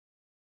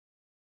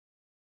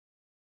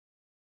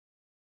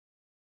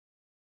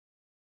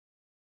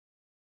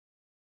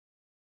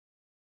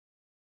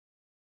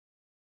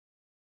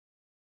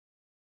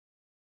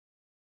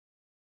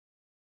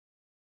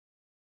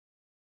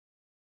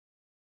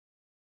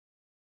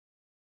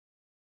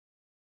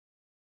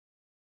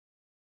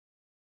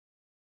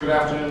Good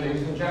afternoon,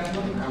 ladies and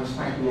gentlemen, and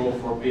thank you all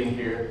for being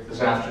here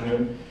this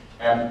afternoon.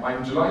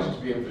 I'm delighted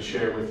to be able to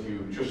share with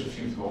you just a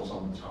few thoughts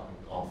on the topic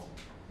of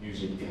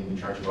music in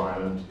the Church of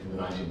Ireland in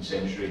the 19th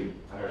century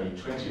and early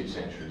 20th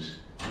centuries.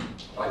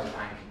 I'd like to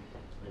thank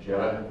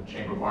Magella,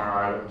 Chamber Choir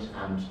Ireland,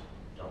 and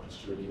Dr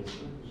Stuart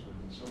Kinsella, who's with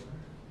me somewhere,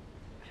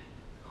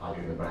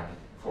 hiding in the back,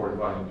 for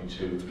inviting me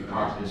to be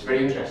part of this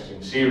very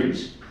interesting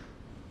series,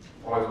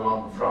 following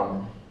on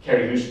from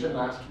Kerry Houston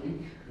last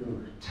week,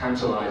 who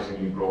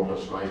tantalizingly brought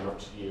us right up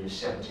to the year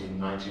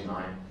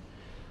 1799.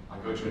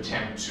 I'm going to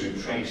attempt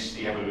to trace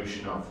the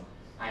evolution of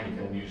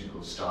Anglican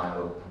musical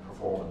style and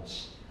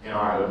performance in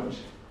Ireland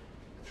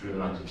through the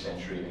 19th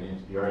century and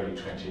into the early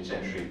 20th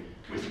century,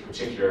 with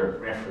particular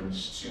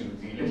reference to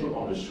the little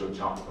understood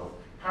topic of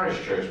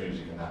parish church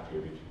music in that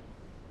period.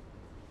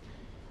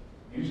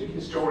 Music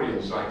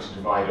historians like to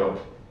divide up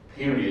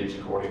periods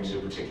according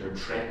to particular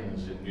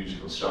trends in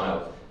musical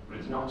style, but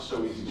it's not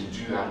so easy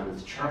to do that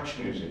with church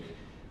music,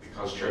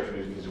 because church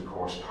music is, of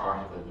course, part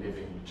of a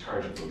living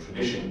liturgical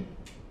tradition.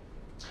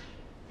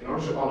 In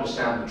order to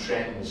understand the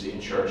trends in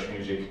church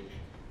music,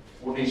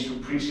 one needs to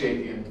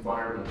appreciate the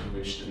environment in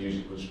which the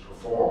music was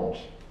performed.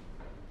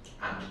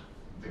 And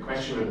the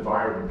question of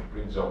environment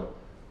brings up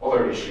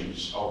other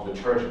issues of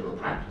liturgical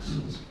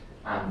practices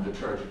and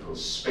liturgical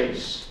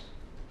space.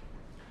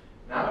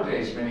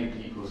 Nowadays, many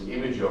people's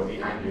image of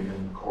the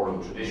Anglican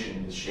choral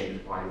tradition is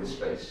shaped by this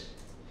space.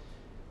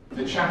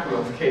 The chapel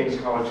of King's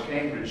College,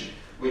 Cambridge,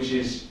 which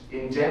is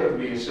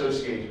indelibly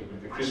associated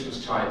with the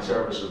Christmastide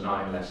service of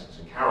 9 lessons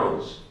and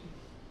carols.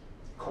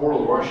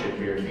 Choral worship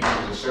here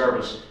features a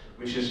service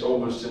which is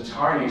almost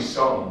entirely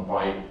sung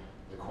by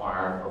the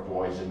choir of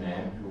boys and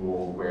men who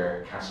all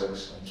wear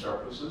cassocks and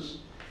surplices,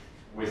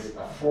 with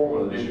a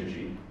formal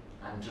liturgy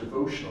and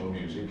devotional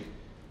music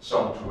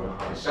sung to a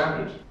high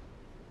standard.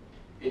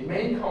 It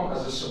may come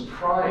as a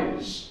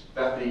surprise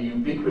that the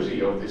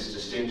ubiquity of this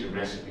distinctive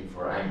recipe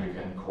for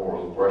Anglican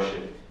choral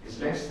worship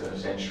is less than a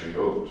century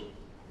old.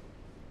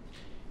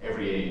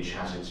 Every age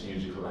has its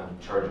musical and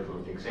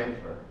liturgical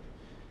exemplar.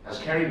 As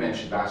Kerry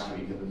mentioned last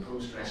week, in the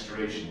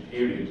post-Restoration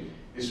period,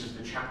 this was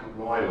the Chapel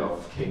Royal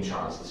of King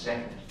Charles II.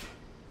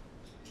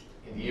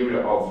 In the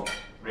era of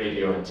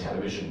radio and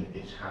television,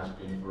 it has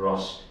been for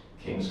us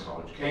King's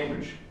College,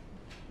 Cambridge.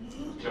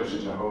 Closer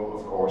to home,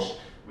 of course,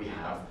 we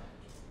have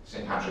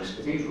St. Patrick's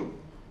Cathedral.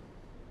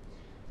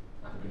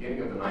 At the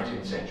beginning of the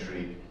 19th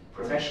century,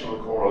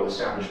 professional choral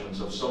establishments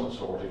of some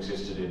sort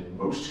existed in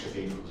most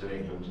cathedrals in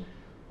England,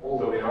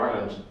 although in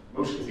Ireland,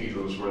 most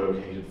cathedrals were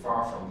located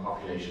far from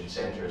population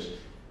centres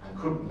and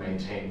couldn't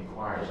maintain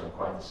choirs on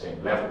quite the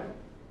same level.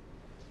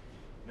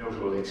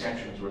 Notable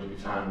exceptions were to be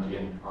found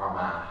in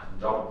Armagh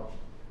and Dublin.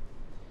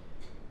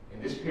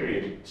 In this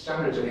period,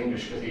 standards of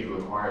English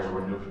cathedral choirs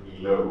were notably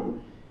low,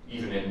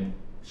 even in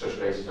such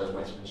places as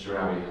Westminster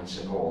Abbey and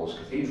St. Paul's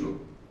Cathedral.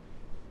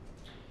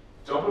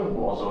 Dublin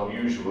was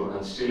unusual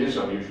and still is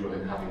unusual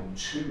in having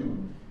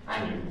 2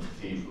 Anglican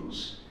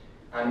cathedrals.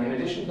 And in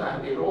addition to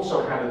that, it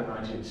also had in the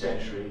 19th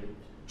century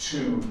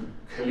 2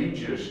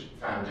 collegiate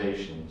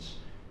foundations,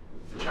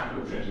 the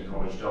Chapel of Trinity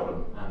College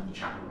Dublin and the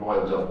Chapel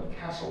Royal Dublin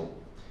Castle.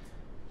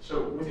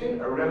 So within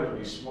a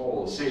relatively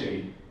small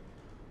city,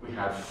 we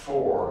had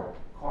 4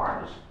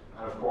 choirs,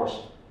 and of course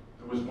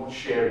there was much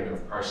sharing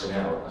of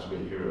personnel, as we'll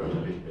hear about a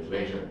little bit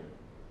later.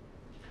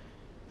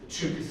 The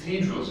 2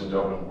 cathedrals in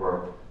Dublin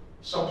were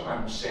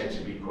sometimes said to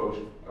be, quote,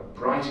 a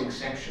bright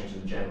exception to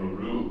the general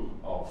rule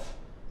of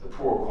the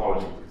poor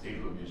quality of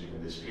cathedral music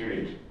in this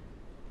period.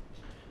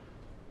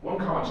 One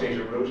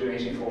commentator wrote in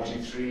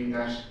 1843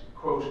 that,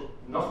 quote,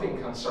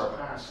 nothing can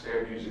surpass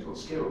their musical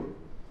skill.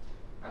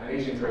 And in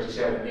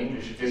 1837, an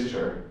English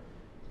visitor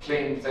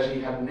claimed that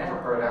he had never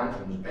heard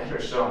anthems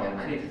better sung in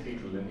any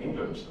cathedral in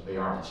England than they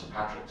are in St.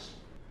 Patrick's.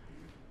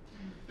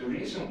 The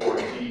reason for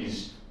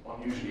these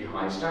unusually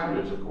high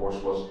standards, of course,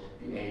 was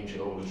the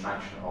age-old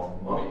attraction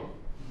of money.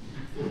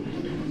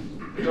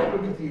 The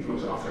Dublin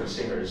cathedrals offered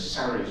singers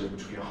salaries of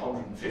between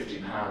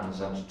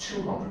 £150 and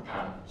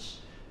 £200.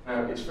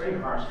 Now, it's very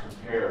hard to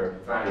compare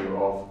the value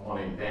of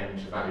money then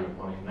to the value of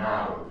money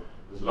now.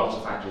 There's lots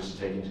of factors to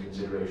take into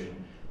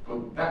consideration,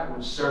 but that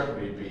would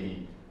certainly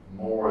be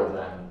more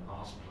than a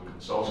hospital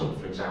consultant,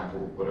 for example,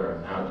 would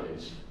earn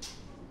nowadays.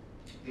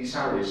 These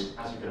salaries,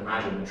 as you can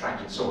imagine,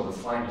 attracted some of the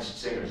finest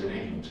singers in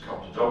England to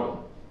come to Dublin.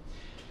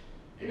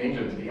 In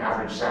England, the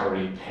average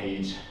salary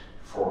paid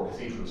for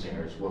cathedral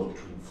singers was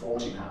between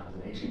 £40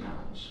 and £80.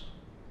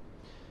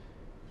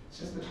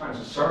 Since the times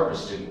of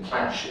service didn't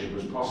clash, it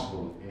was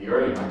possible in the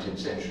early 19th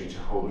century to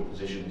hold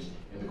positions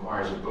in the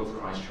choirs of both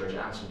Christ Church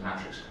and St.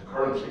 Patrick's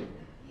concurrently.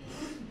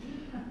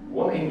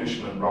 One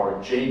Englishman,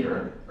 Robert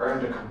Jager,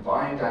 earned a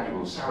combined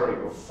annual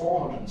salary of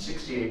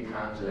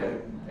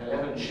 £468,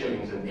 11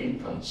 shillings and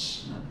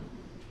 8pence.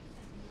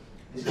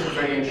 This is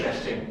very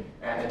interesting.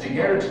 A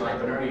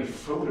daguerreotype, an early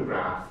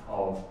photograph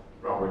of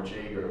Robert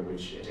Jager,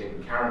 which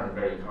David Caron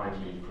very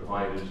kindly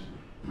provided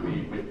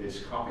me with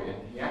this copy, and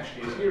he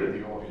actually is here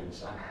in the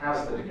audience and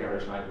has the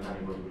daguerreotype if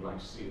anybody would like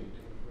to see it.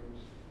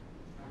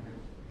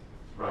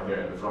 right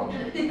there in the front.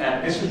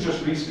 This was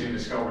just recently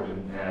discovered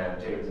in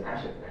David's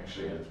attic,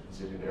 actually, and it's been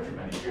sitting there for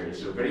many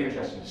years. So very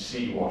interesting to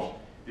see what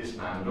this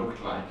man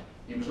looked like.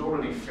 He was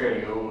already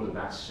fairly old at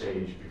that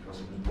stage because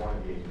he was born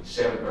in the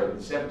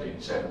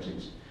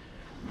 1770s.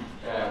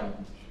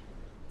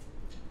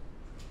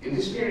 In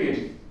this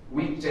period,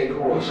 weekday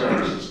choral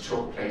services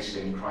took place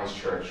in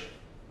Christchurch,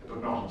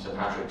 but not in St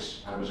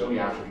Patrick's, and it was only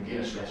after the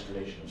Guinness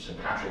restoration of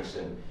St Patrick's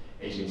in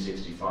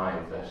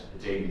 1865 that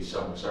the daily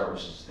sung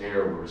services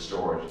there were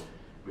restored,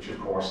 which of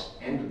course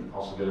ended the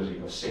possibility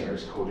of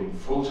singers holding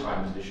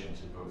full-time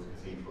positions in both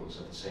cathedrals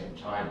at the same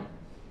time.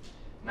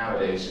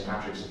 Nowadays, St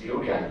Patrick's is the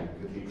only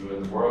Anglican cathedral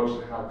in the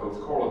world to have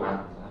both choral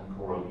matins and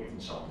choral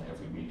evensong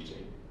every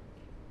weekday.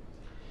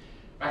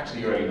 Back to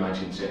the early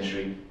 19th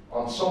century,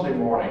 on Sunday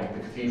morning,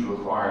 the cathedral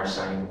choir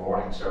sang the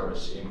morning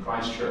service in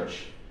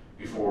Christchurch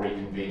before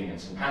reconvening in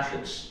St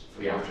Patrick's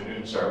for the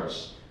afternoon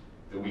service,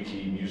 the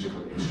weekly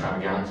musical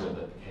extravaganza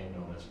that became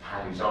known as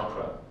Paddy's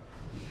Opera.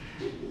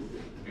 The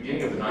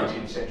beginning of the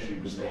 19th century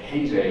was the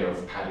heyday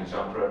of Paddy's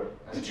Opera,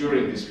 as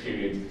during this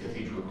period the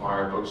cathedral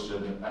choir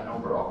boasted a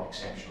number of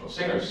exceptional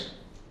singers.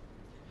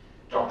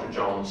 Dr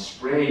John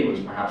Spray was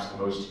perhaps the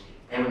most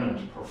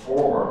eminent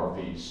performer of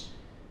these.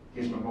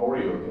 His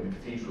memorial in the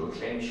cathedral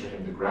claims for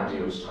him the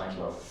grandiose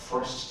title of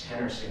first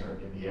tenor singer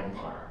in the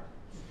empire.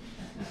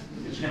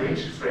 His great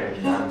friend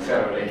and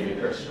fellow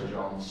navigator, Sir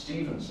John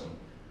Stevenson,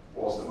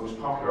 was the most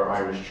popular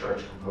Irish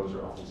church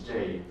composer of his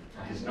day,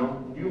 and his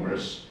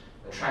numerous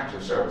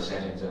attractive service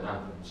settings and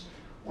anthems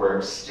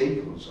were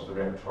staples of the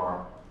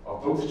repertoire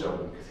of both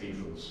Dublin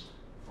cathedrals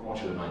for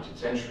much of the 19th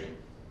century.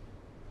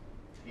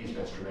 He is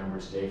best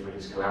remembered today for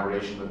his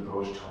collaboration with the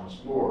poet Thomas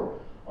Moore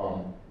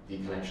on the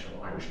collection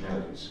of Irish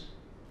melodies.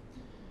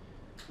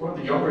 One of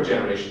the younger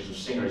generations of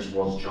singers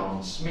was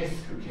John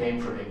Smith, who came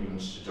from England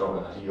to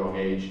Dublin at a young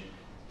age,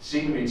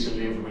 seemingly to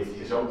live with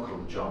his uncle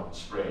John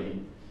Spray,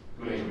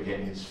 who later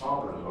became his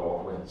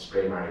father-in-law when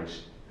Smith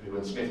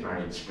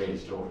married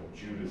Spray's daughter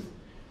Judith.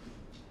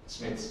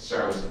 Smith's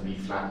service in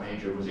B-flat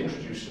major was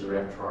introduced to the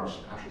repertoire of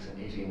St Patrick's in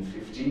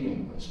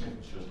 1815, when Smith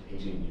was just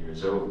 18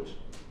 years old.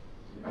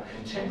 A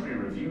contemporary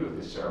review of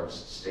this service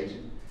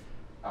stated,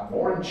 "A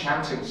more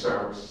enchanting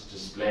service,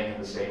 displaying at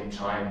the same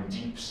time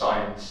deep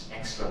science,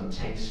 excellent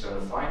taste, and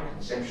a fine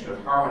conception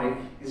of harmony,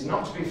 is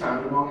not to be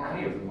found among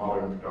any of the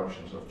modern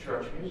productions of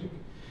church music.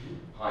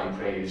 High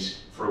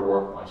praise for a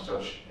work by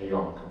such a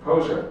young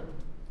composer."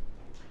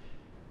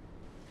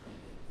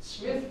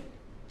 Smith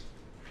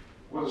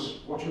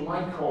was what you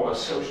might call a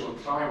social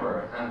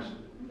climber, and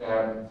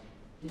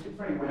he did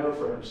very well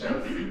for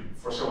himself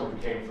for someone who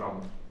came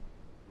from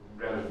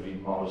a relatively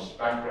modest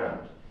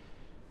background.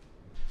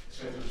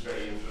 Smith was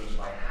very influenced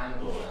by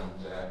Handel and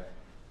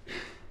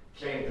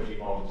claimed that he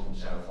modelled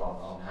himself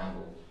on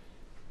Handel.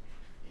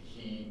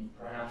 He,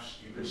 perhaps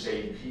you could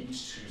say, peaked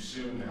too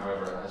soon,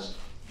 however, as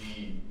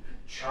the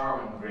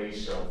charm and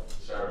grace of the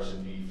service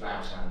in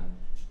B-flat and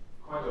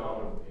quite a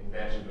lot of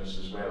inventiveness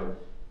as well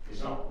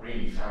is not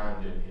really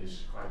found in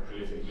his quite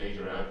prolific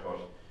later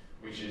output,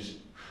 which is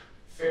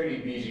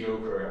fairly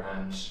mediocre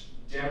and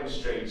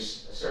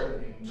demonstrates a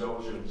certain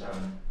indulgent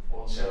and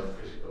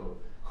unself-critical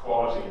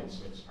quality in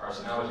Smith's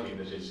personality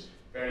that is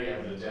very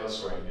evident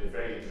elsewhere. He had a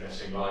very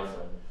interesting life,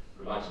 and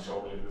we'd like to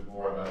talk a little bit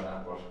more about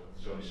that, but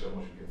there's only so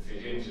much we can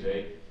fit in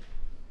today.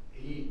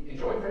 He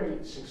enjoyed a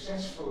very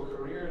successful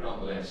career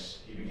nonetheless.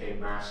 He became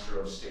Master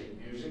of State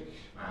Music,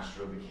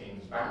 Master of the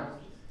King's Band,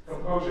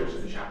 composer to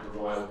the Chapel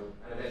Royal,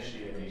 and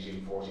eventually in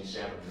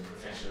 1847 the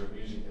Professor of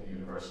Music in the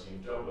University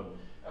of Dublin,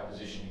 a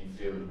position he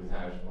filled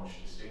without much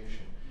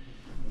distinction.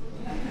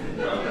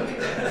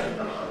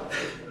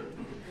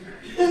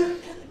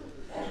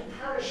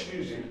 Parish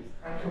music,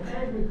 and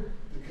compared with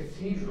the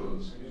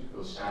cathedrals,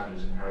 musical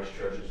standards in parish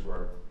churches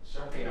were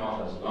certainly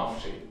not as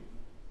lofty.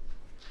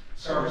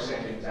 Service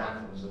settings,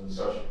 anthems and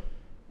such,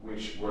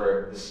 which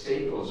were the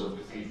staples of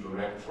cathedral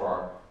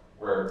repertoire,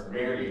 were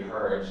rarely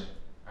heard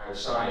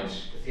outside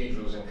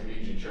cathedrals and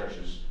collegiate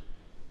churches.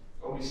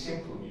 Only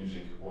simple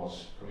music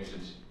was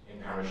permitted in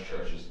parish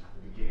churches at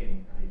the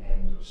beginning and the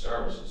end of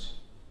services,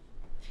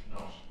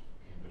 not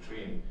in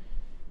between.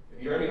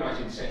 In the early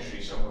 19th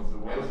century, some of the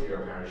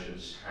wealthier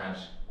parishes had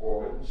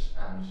organs,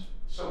 and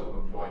some of them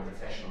employed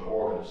professional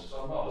organists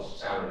on modest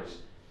salaries.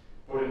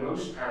 But in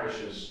most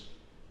parishes,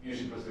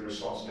 music was the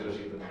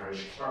responsibility of the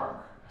parish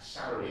clerk, a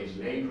salaried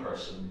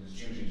layperson whose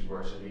duties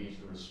were to lead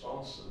the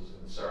responses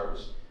in the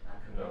service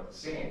and conduct the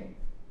singing.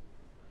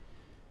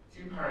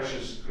 Few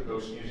parishes could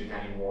boast music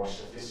any more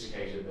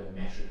sophisticated than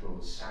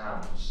metrical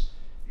psalms.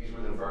 These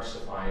were the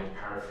versified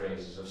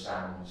paraphrases of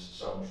psalms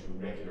sung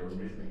to regular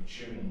rhythmic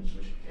tunes,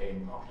 which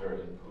became popular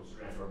in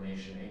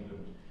post-Reformation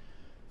England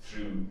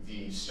through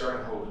the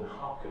Sternhold and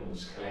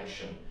Hopkins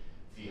collection,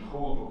 the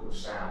whole book of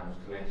psalms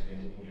collected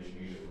into English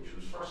music, which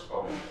was first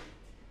published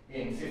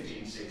in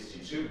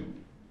 1562.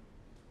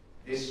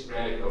 This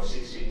relic of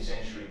 16th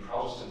century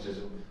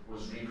Protestantism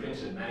was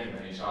reprinted many,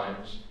 many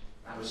times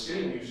and was still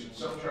in use in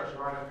some Church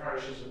of Ireland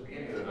parishes at the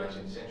beginning of the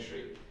 19th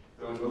century,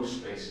 though in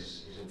most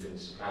places it had been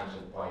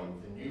supplanted by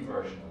the new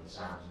version of the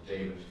Psalms of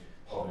David,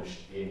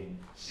 published in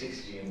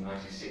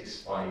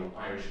 1696 by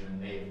Irishmen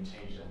Nathan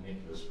Tate and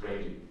Nicholas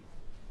Brady.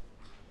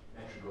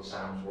 Metrical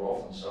psalms were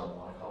often sung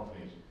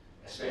unaccompanied,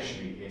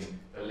 especially in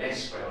the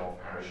less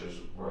well-off parishes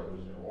where there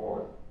was no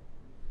organ.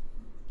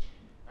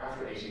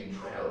 After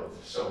 1812,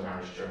 some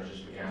parish churches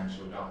began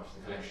to adopt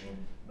the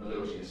collection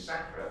Melodia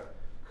Sacra,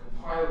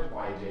 compiled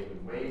by David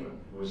Wayman,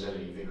 who was a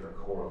lay vicar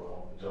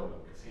choral of the Dublin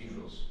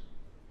cathedrals.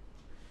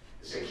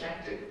 This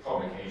eclectic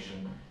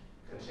publication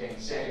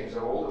contains settings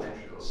of all the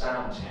metrical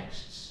psalm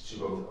texts to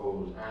both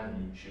old and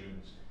new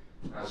tunes,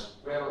 as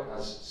well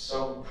as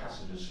some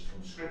passages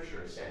from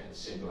scripture set as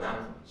simple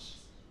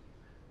anthems.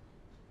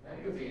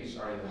 Many of these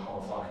are in the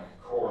homophonic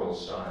choral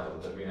style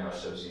that we now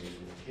associate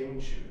with hymn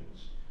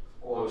tunes,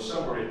 although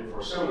some were written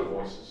for solo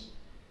voices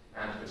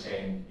and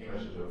contain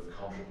imitative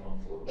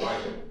contrapuntal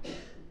writing.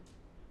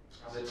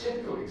 As a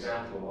typical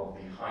example of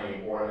the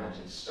highly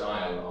ornamented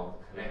style of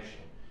the collection,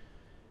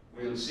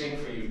 we'll sing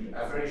for you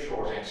a very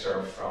short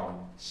excerpt from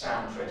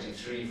Psalm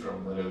 23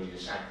 from Melodia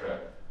Sacra,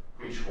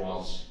 which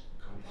was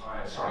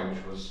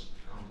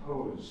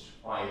composed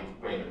by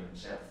Wayman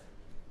himself.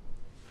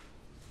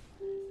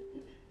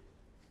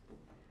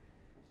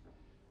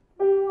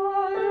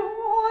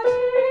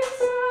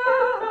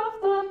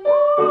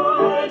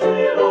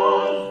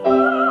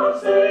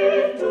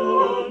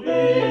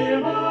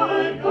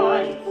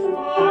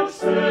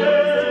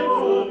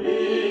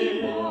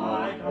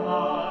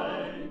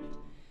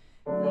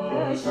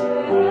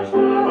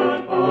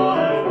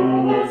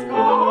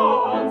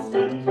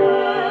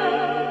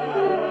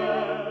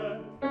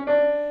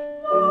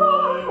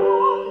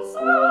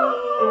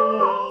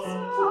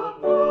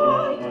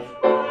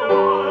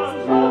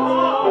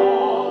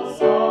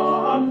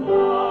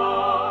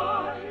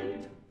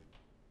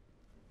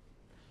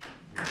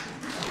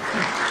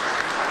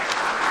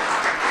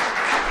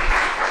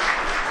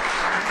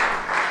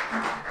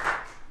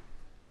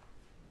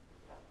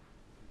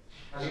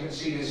 As you can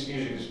see, this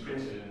music is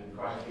printed in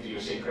quite an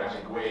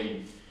idiosyncratic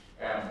way.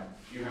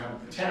 You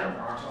have the tenor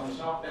part on the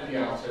top, then the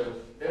alto,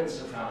 then the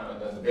soprano,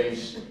 and then the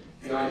bass.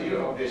 The idea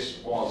of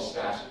this was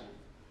that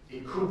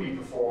it could be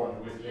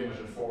performed with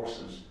limited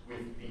forces,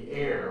 with the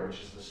air,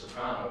 which is the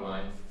soprano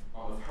line,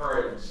 on the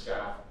third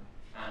staff,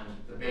 and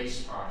the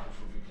bass part, which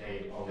would be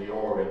played on the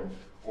organ,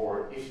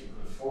 or if you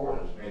could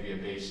afford it, maybe a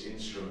bass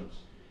instrument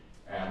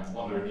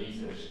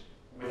underneath it,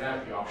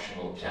 without the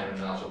optional tenor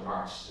and alto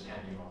parts,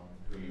 depending on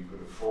who you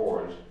could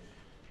afford.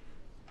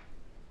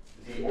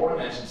 The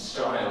ornamented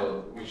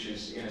style, which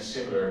is in a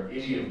similar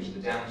idiom to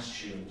the dance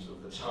tunes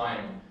of the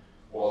time,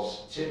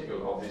 was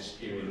typical of this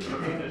period of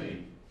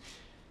divinity.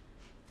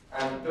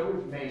 And though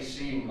it may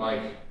seem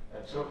like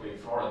a totally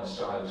foreign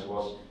style to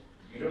us,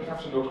 you don't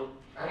have to look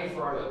any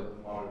further than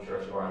the modern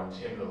Church of Ireland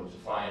hymnal to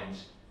find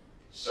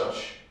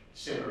such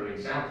similar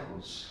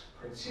examples,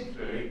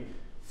 particularly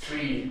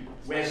 3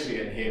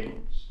 Wesleyan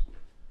hymns.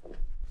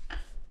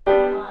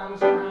 And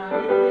can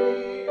it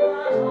be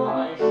that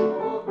I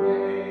should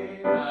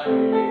gain an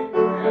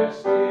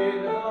interest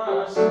in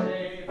the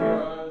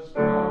Saviour's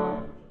blood?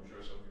 I'm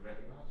sure some of you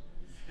recognise.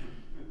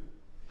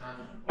 And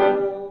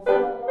all for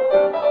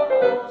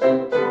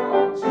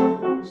those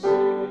who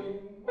sing,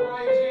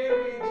 my dear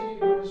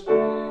Redeemer's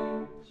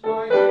praise,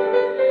 my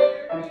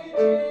dear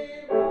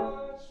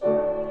Redeemer's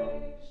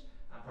praise.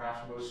 And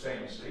perhaps most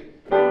famously,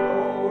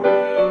 glory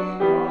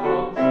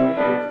comes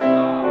with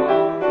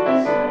clouds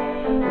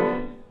descending.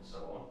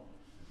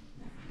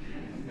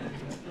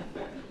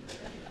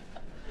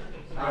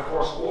 And of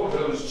course, all of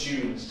those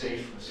tunes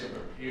date from a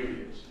similar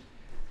period,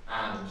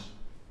 and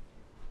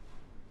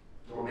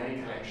there were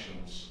many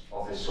collections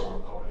of this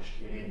sort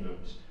published in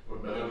England,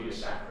 but Melodia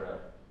Sacra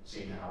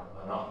seemed to have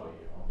a monopoly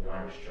on the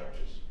Irish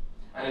churches.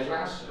 And it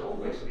lasted all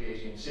the way to the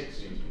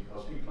 1860s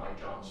because people like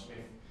John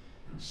Smith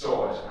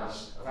saw it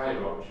as a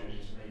valuable opportunity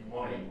to make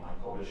money by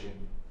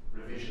publishing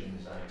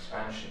revisions and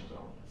expansions of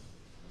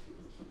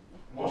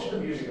it. Much of the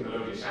music in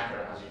Melodia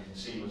Sacra, as you can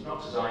see, was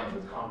not designed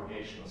with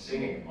congregational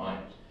singing in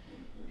mind.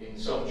 In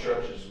some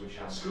churches which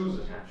had schools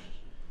attached,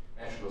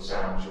 metrical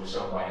psalms were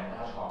sung by an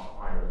ad hoc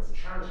choir of the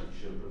charity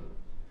children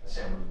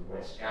assembled in the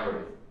West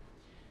Gallery.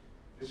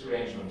 This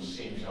arrangement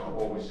seems not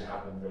always to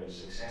have been very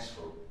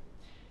successful.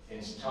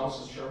 In St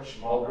Thomas's Church,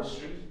 Marlborough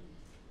Street,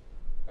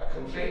 a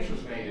complaint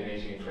was made in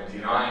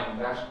 1829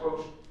 that,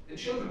 quote, the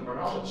children were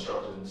not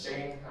instructed in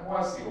singing, and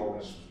whilst the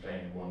organist was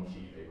playing in one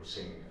key, they were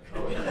singing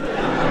another.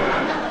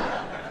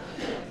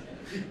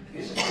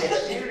 This is the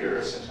exterior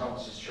of St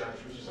Thomas's Church,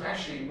 which is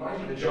actually right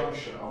at the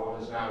junction of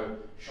what is now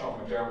Sean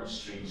McDermott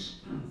Street,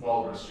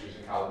 Marlborough Street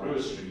and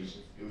Calabrew Street.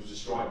 It was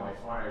destroyed by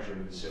fire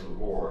during the Civil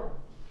War.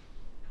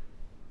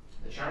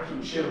 The charity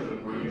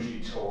children were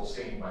usually taught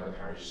singing by the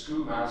parish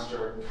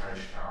schoolmaster, the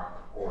parish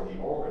clerk, or the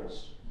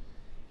organist.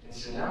 In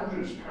St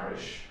Andrew's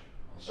Parish,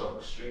 on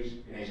Suffolk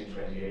Street, in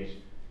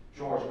 1828,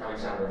 George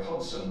Alexander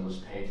Hudson was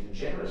paid the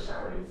generous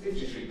salary of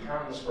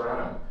 £53 per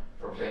annum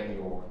for playing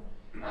the organ,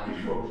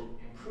 and, quote,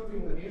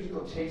 improving the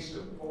musical taste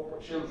of the pauper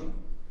children.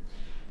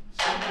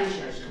 Some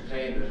parishioners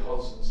complained that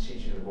Hudson's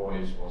teaching the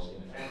boys was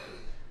ineffective.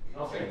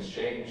 Nothing has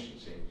changed,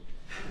 it seems.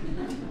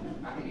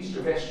 At the the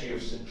Easter Vestry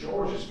of St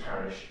George's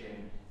Parish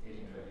in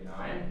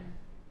 1829,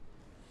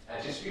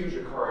 a dispute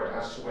occurred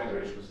as to whether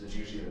it was the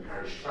duty of the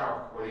parish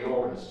clerk or the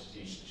organist to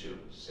teach the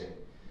children to sing.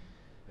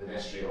 The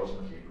vestry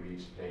ultimately agreed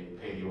to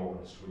pay the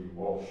organist, William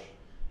Walsh,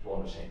 to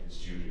undertake this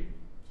duty,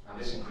 and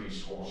this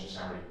increased Walsh's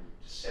salary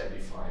to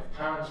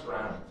 £75 per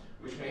annum,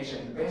 which made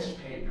him the best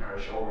paid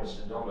parish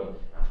organist in Dublin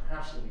and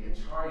perhaps in the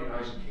entire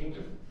United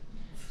Kingdom.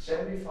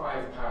 £75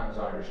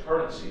 Irish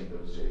currency in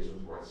those days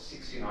was worth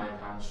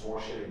 £69,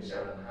 4 shillings,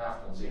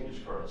 7.5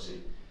 English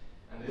currency,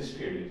 and in this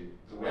period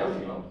the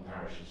wealthy London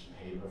parishes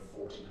paid about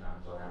 £40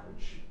 on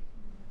average.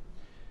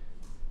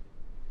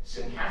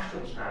 St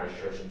Catherine's Parish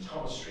Church in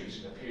Thomas Street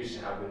appears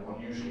to have been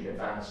unusually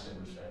advanced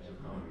in respect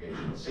of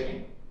congregational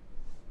singing.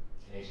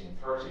 In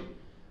 1830,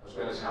 as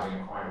well as having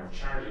a choir of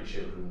charity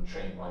children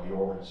trained by the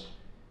organist,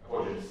 a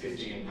budget of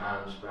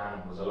 £15 per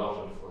annum was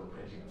allotted for the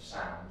printing of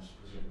psalms,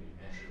 presumably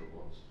metrical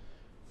ones,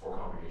 for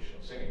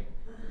congregational singing.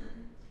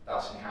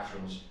 Thus, St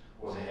Catherine's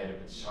was ahead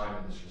of its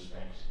time in this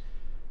respect.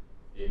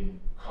 In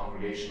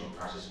congregational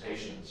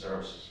participation in the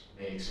services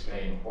may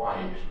explain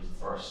why it was the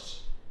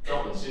first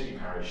Dublin City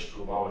parish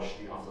to abolish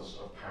the office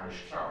of parish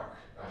clerk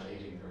at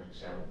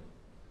 1837.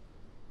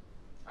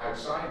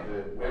 Outside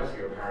the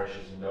wealthier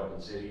parishes in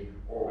Dublin City,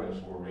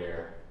 organs were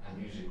rare and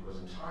music was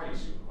entirely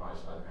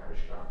supervised by the parish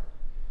clerk.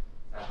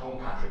 At Home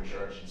Patrick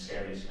Church in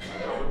Skerries,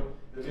 County Dublin,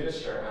 the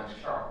minister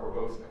and clerk were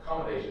both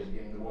accommodated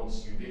in the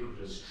once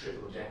ubiquitous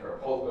triple-decker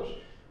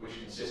pulpit,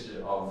 which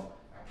consisted of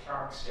a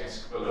clerk's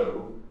desk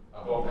below,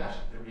 above that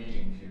the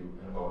reading pew,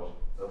 and above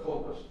it the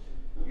pulpit.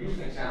 Use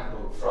an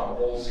example from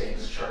All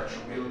Saints Church,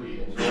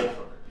 Wilby in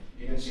Norfolk.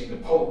 You can see the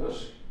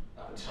pulpit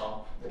at the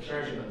top, the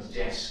clergyman's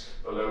desk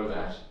below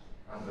that,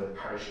 and the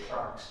parish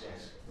clerk's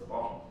desk at the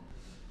bottom.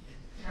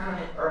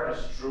 Canon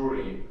Ernest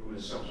Drury, who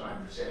was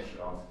sometime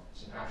precentor of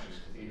St Patrick's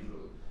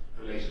Cathedral,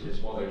 related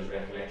his mother's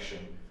recollection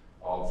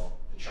of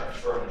the church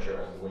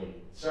furniture and the way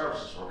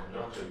services were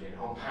conducted in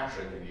Home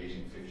Patrick in the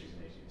 1850s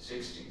and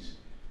 1860s.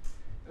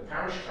 The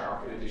parish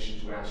clerk, in addition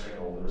to answering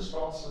all the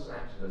responses,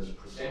 acted as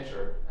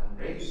presenter and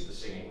raised the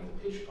singing with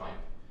a pitch pipe.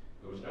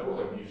 There was no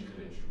other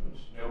musical instrument,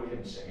 no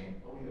hymn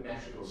singing, only the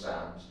metrical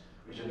psalms,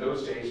 which in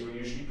those days were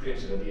usually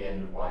printed at the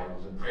end of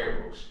Bibles and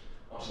prayer books,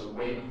 until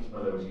Wayman's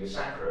Melodia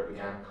Sacra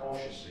began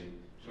cautiously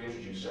to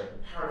introduce certain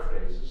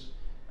paraphrases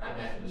and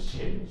Methodist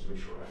hymns,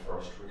 which were at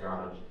first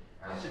regarded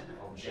as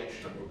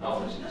objectionable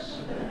novelties.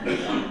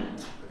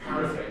 The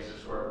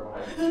paraphrases were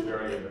what I mentioned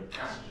earlier, the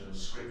passages of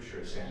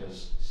scripture set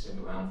as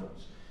symbol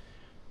anthems.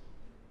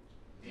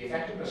 The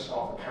effectiveness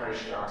of the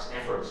parish clerk's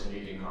efforts in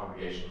leading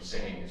congregational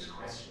singing is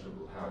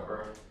questionable,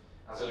 however,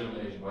 as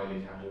illuminated by the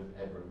account of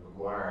Edward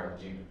Maguire,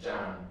 the Dean of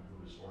Down,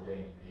 who was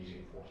ordained in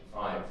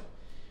 1845.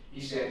 He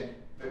said,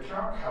 "The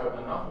clerk had a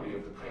monopoly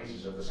of the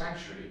praises of the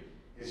sanctuary.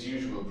 His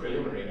usual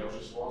preliminary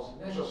notice was,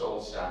 'Let us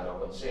all stand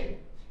up and sing,'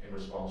 in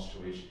response to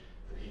which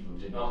the people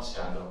did not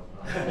stand up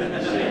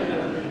and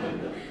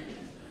sing."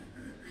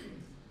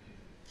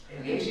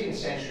 In the 18th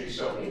century,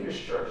 some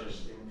English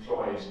churches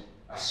employed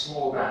a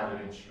small band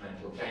of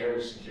instrumental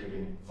players,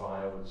 including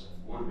viols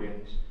and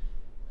woodwind,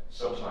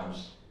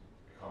 sometimes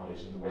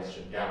accommodated in the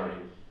Western Gallery,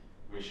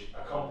 which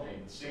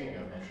accompanied the singing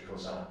of metrical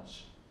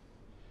psalms.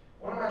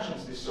 One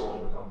imagines this sort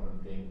of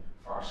accompaniment being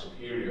far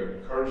superior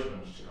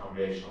encouragement to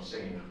congregational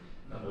singing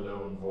than the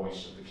lone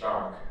voice of the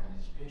clerk and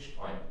his pitch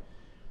pipe.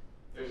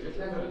 There is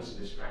little evidence of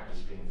this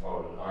practice being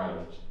followed in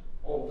Ireland,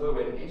 although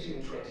in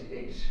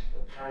 1828 the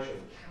parish of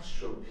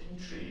Castro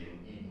Petrie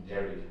in Eden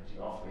Derry, County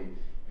Offaly,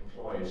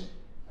 employed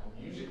a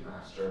music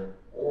master,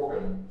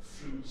 organ,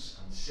 flutes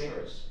and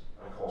singers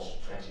at a cost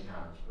of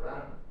 £20 per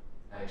annum,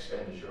 an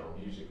expenditure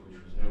on music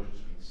which was noted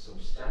to be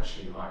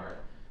substantially higher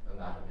than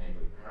that of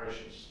neighbouring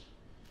parishes.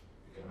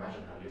 You can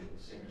imagine how little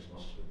the singers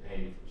must have been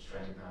paid if it was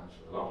 £20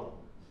 for the lot of them.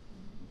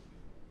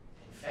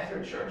 In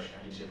Feather Church,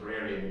 County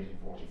Tipperary in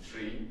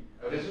 1843,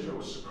 a visitor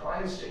was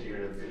surprised to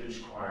hear the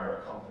village choir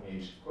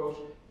accompanied,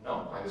 quote,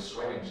 "not by the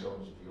swelling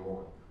tones of the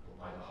organ, but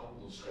by the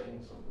humble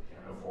strains of the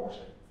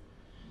pianoforte."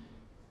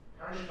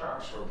 Parish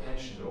clerks were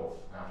pensioned off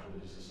after the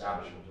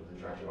disestablishment of the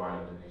Church of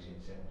Ireland in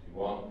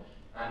 1871,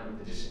 and with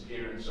the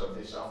disappearance of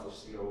this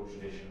office, the old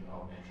tradition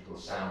of metrical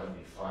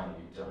psalmody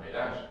finally died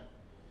out.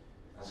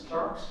 As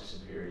clerks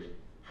disappeared,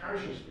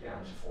 parishes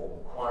began to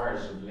form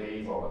choirs of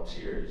lay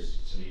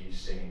volunteers to lead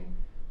singing,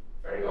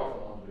 very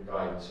often under the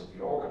guidance of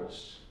the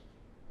organist.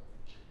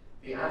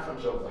 The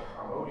advent of the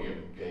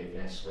harmonium gave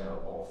less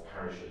well-off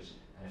parishes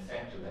an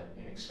effective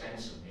and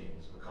inexpensive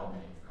means of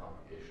accompanying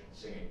congregational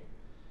singing.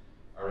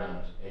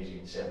 Around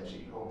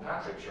 1870, Home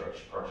Patrick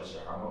Church purchased a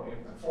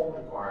harmonium and formed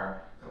a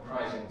choir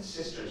comprising the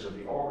sisters of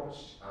the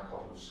organist and a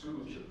couple of school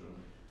children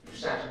who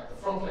sat at the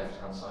front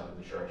left-hand side of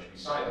the church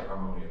beside the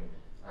harmonium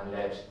and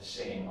led the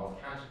singing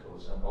of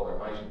canticles and other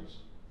items.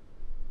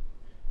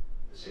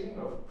 The singing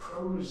of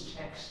prose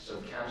texts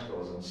of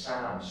canticles and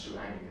psalms through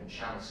Anglican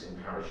chants in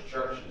parish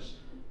churches,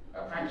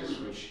 a practice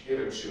which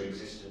hitherto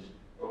existed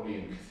only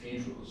in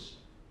cathedrals,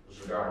 was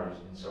regarded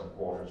in some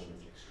quarters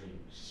with extreme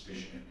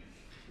suspicion.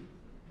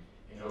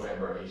 In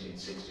November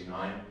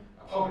 1869,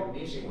 a public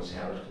meeting was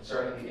held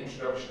concerning the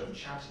introduction of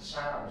chanted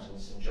psalms in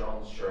St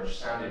John's Church,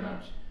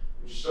 Sandymount,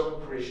 which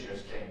some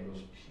parishioners claimed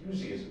was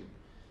Puseyism,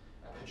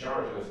 a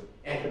pejorative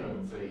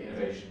eponym for the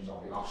innovations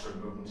of the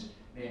Oxford movement,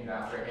 named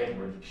after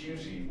Edward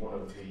Pusey, one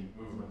of the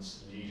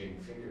movement's leading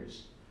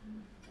figures.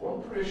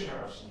 One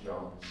parishioner of St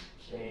John's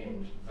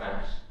claimed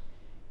that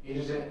it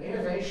is an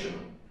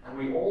innovation, and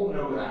we all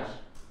know that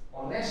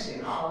unless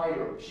in high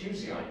or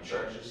Puseyite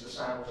churches the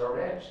psalms are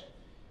read.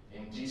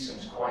 In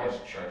decent, quiet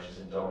churches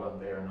in Dublin,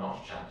 they are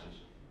not chanted,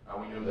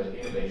 and we know that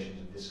innovations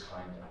of this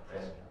kind at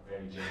present are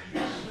very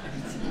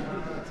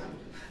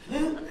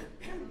dangerous.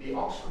 The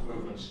Oxford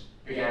movement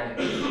began in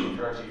the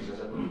 1830s as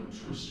a movement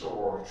to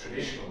restore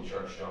traditional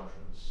church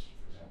doctrines,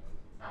 for example,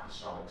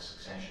 apostolic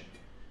succession.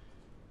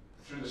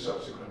 Through the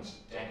subsequent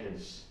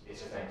decades,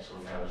 its effects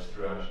were felt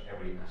throughout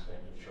every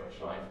aspect of church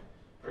life,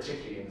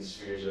 particularly in the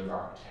spheres of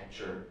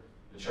architecture,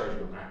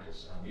 liturgical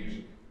practice, and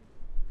music.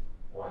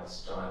 While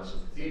styles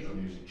of cathedral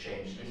music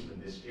changed little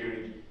in this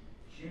period,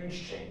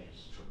 huge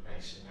changes took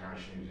place in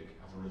parish music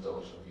as a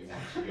result of the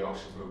effects of the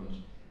Oxford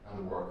movement and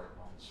the work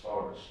of its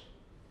followers.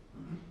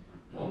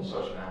 One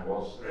such man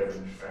was the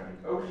Reverend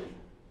Frederick Oakley,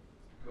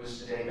 who is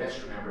today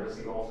best remembered as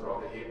the author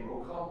of the hymn "O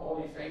Come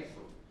All Ye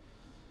Faithful."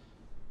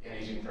 In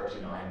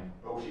 1839,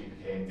 Oakley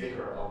became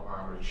vicar of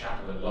Margaret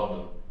Chapel in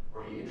London,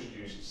 where he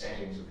introduced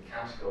settings of the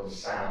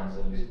canticles, psalms,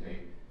 and litany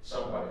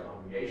sung by the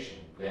congregation,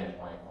 led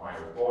by a choir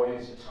of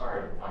boys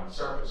attired in white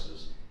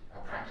surplices, a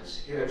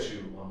practice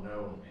hitherto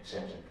unknown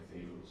except in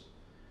cathedrals.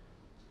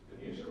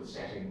 The musical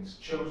settings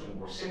chosen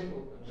were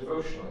simple and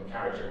devotional in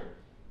character.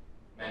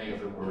 Many of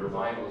them were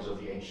revivals of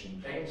the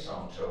ancient plain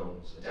song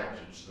tones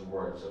adapted to the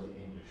words of the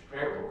English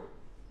prayer book.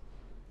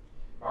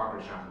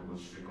 Margaret Chapel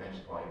was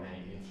frequented by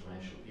many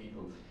influential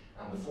people,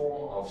 and the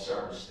form of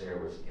service there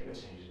was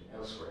imitated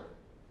elsewhere.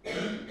 In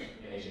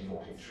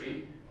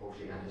 1843,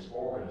 Oakley and his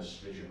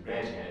organist, Richard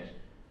Redhead,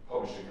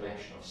 published a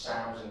collection of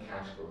psalms and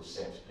canticles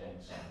set to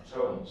plain song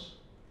tones.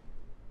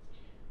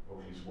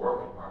 Oakley's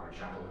work at Margaret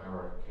Chapel,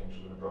 however, came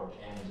to an abrupt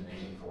end in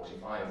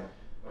 1845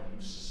 when he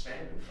was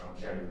suspended from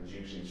clerical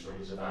duties for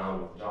his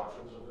avowal of the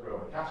doctrines of the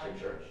Roman Catholic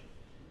Church.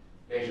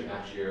 Later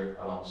that year,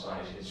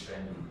 alongside his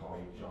friend and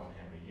colleague John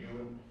Henry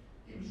Newman,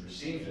 he was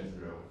received into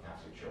the Roman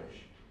Catholic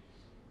Church.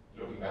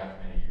 Looking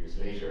back many years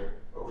later,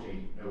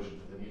 Oakley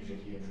noted that the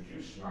music he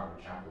introduced to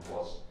Margaret Chapel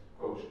was,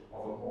 quote,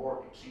 of a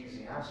more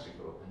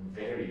ecclesiastical and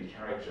varied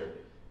character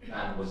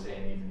than was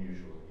then even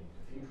usual in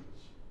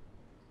cathedrals.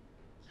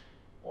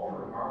 What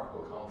a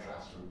remarkable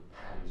contrast with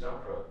Paddy's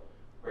opera,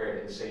 where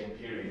in the same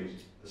period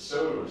the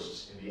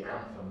soloists in the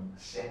anthem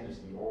ascended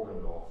the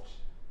organ loft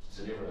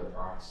to deliver their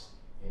parts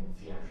in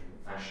theatrical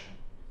fashion.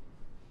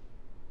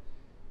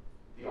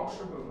 The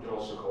Oxford movement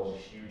also caused a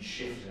huge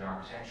shift in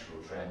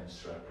architectural trends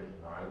throughout Britain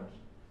and Ireland.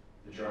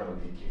 The journal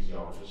The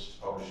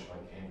Ecclesiologist, published by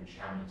the Cambridge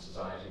Canon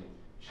Society,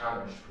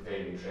 challenged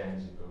prevailing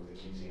trends in both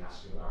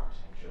ecclesiastical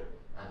architecture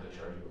and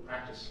liturgical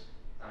practice,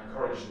 and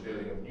encouraged the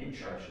building of new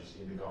churches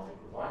in the Gothic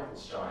revival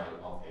style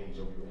of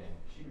AWN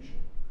fusion.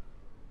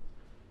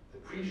 The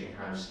preaching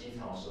house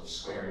ethos of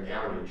square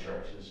gallery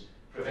churches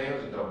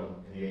prevailed in Dublin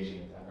in the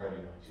 18th and early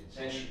 19th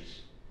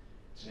centuries.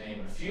 To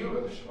name a few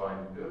of the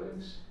surviving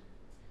buildings: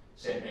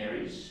 St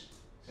Mary's,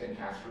 St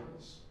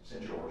Catherine's,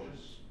 St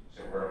George's,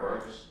 St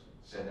Werburgh's,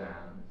 St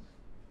Anne's,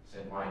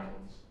 St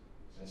Michael's,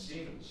 St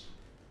Stephen's.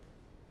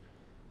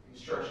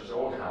 These churches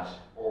all had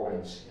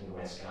organs in the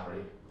West Gallery,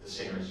 with the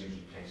singers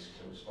usually placed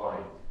close by.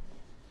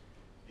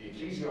 The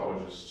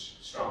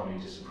ecclesiologist strongly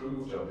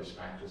disapproved of this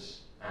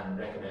practice and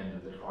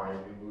recommended that choirs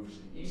be moved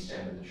to the east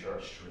end of the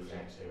church to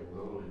reflect their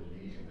role in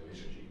leading the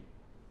liturgy.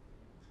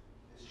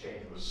 This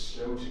change was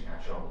slow to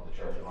catch on in the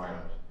Church of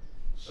Ireland.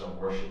 Some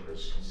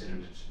worshippers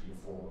considered it to be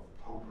a form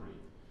of popery.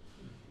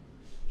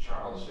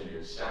 Charles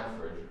Villiers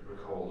Stanford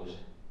recalled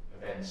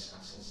events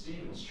at St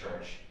Stephen's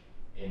Church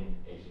in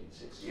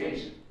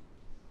 1868.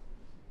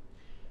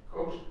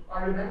 Quote,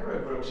 I remember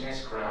a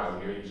grotesque row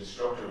nearly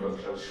destructive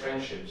of close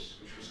friendships,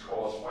 which was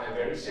caused by a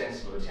very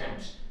sensible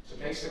attempt to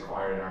place the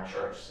choir in our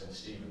church, St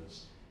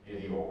Stephen's,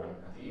 near the organ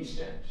at the east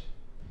end.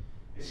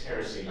 This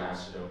heresy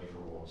lasted only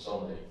for one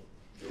Sunday.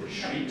 There were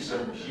shrieks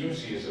of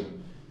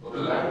Puseyism, but the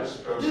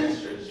loudest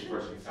protesters were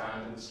to be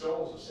found in the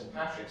stalls of St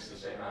Patrick's the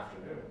same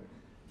afternoon.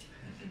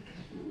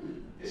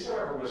 This,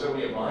 however, was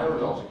only a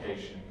mild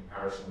altercation in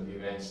comparison with the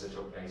events that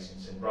took place in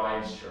St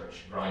Bride's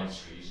Church, Bride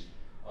Street,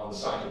 on the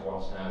site of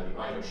what's now the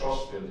Ivor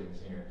Trust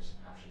buildings near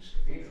St Patrick's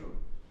Cathedral.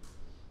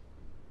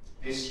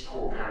 This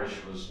poor parish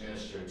was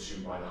ministered to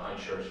by the High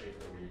Church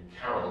vicar William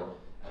Carroll,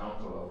 an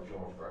uncle of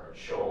George Bernard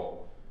Shaw,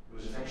 who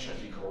was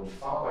affectionately called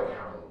Father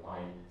Carroll by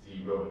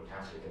the Roman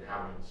Catholic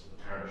inhabitants of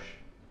the parish.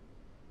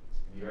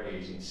 In the early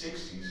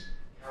 1860s,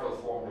 Carroll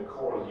formed a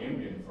choral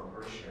union for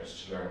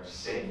parishioners to learn to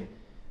sing,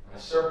 and a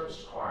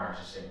surpliced choir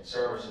to sing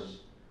services,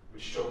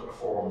 which took a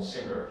form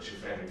similar to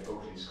Frederick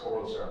Oakley's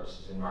choral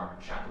services in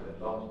Margaret Chapel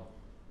in London.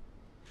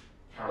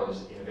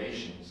 Carroll's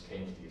innovations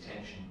came to the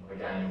attention of a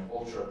gang of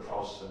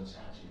ultra-Protestant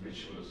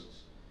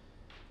anti-ritualists,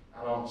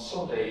 and on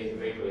Sunday,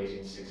 of April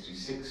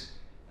 1866,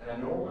 an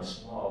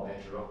enormous mob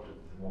interrupted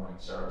the morning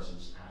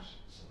services at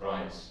St.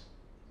 Bride's.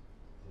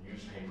 The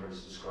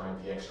newspapers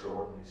described the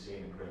extraordinary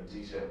scene in great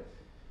detail.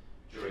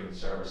 During the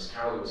service,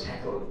 Carol was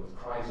heckled with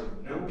cries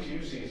of "No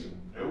Puseyism,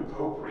 no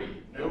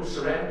Popery, no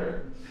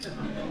surrender."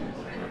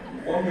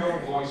 One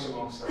young voice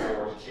amongst the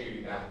horde,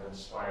 clearly that of an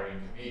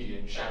aspiring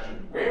comedian,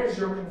 shouted, "Where's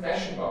your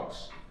confession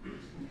box?"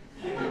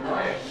 In the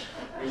riot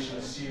which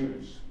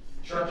ensued,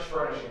 church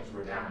furnishings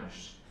were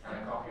damaged and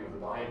a copy of the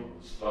Bible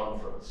was flung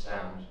from its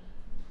stand.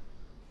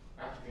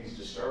 After these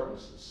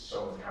disturbances,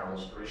 some of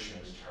Carol's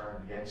parishioners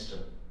turned against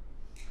him.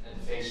 In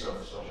the face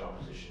of such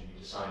opposition, he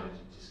decided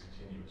to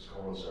discontinue his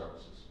choral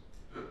services.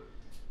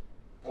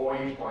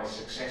 Buoyed by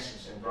success in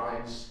St.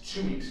 Bride's,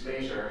 2 weeks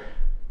later,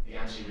 the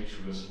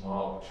anti-ritualist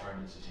mob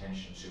turned its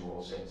attention to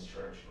All Saints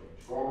Church,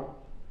 Grange,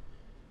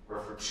 where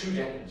for 2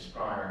 decades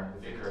prior,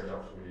 the vicar,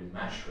 Dr. William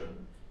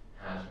Mashrin,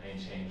 had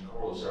maintained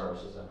choral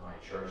services and high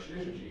church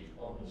liturgy,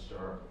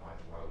 undisturbed by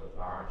the world at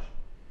large.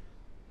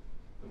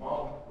 The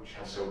mob, which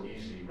had so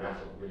easily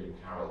rattled William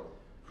Carroll,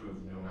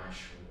 proved no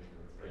match for the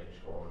vicar of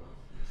Grange,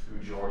 who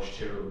George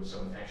Tyrrell with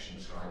some affection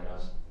described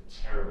as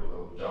the terrible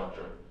old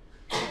doctor.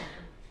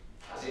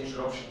 As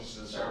interruptions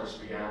to the service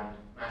began,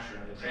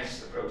 Mashrin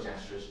addressed the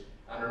protesters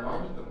and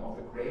reminded them of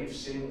the grave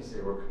sins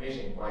they were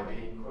committing by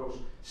being, quote,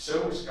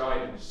 so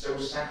misguided, so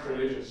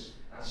sacrilegious,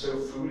 and so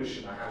foolish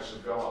in the house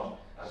of God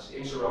as to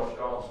interrupt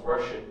God's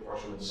worship or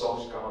to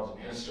insult God's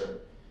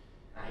minister.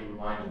 And he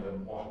reminded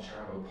them what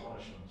eternal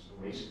punishment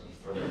awaited them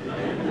for their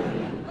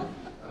behavior.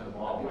 And the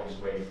mob went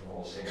away from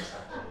All Saints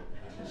that day.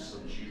 It was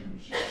subdued.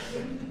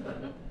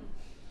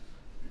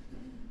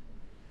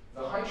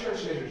 The high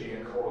church liturgy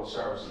and choral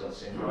services at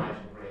St. Bride's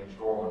and Grange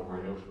Gorman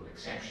were notable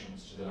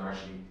exceptions to the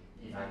largely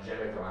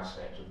evangelical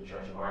aspect of the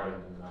Church of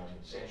Ireland in the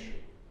 19th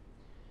century.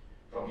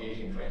 From the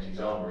 1820s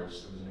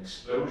onwards, there was an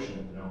explosion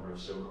in the number of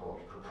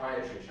so-called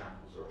proprietary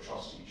chapels or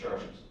trustee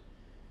churches.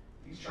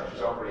 These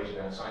churches operated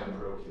outside the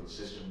parochial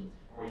system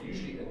and were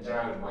usually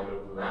endowed by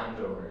local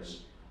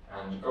landowners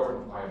and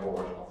governed by a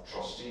board of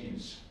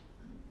trustees.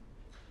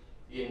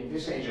 In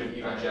this age of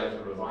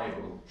evangelical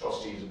revival,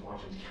 trustees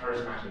appointed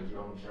charismatic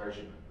young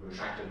clergymen who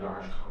attracted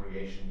large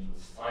congregations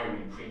with fiery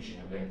preaching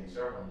and lengthy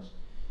sermons.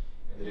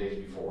 In the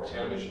days before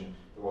television,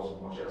 there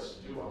wasn't much else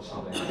to do on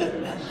Sunday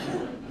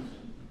afternoons.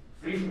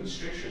 Free from the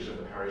strictures of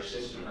the parish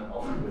system and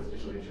often with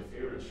little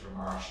interference from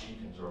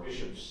archdeacons or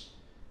bishops,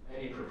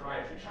 many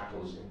proprietary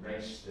chapels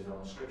embraced the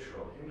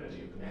non-scriptural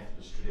hymnody of the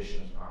Methodist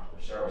tradition as part of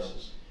their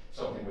services,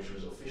 something which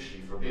was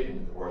officially forbidden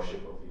in the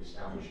worship of the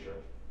established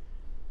church.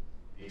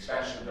 The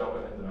expansion of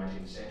Dublin in the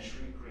 19th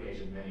century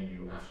created many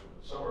new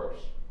affluent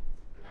suburbs.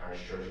 The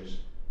parish churches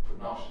could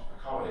not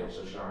accommodate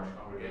such large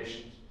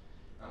congregations,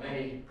 and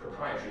many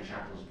proprietary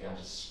chapels began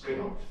to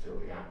spring up to fill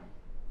the gap.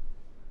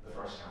 The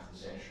first half of the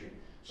century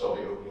saw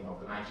the opening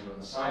of the Magdalen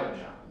Asylum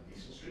Chapel in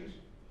Beeson Street,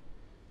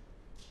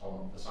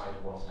 on the site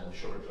of what's now the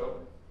Sugar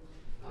Club.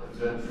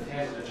 The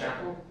Bethesda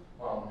Chapel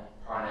on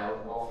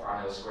Parnell, off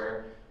Parnell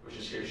Square, which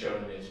is here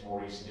shown in its more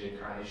recent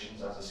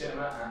incarnations as a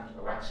cinema and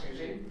a wax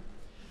museum.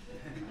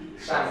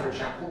 Sanford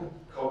Chapel,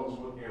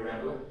 Collinswood near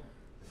Rembley,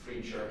 the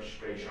Free Church,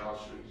 Great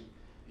Charles Street,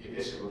 the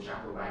Episcopal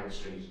Chapel, Bangor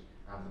Street,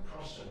 and the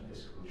Protestant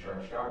Episcopal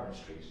Church, Gardiner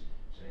Street,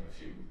 to name a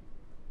few.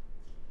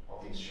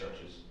 Of these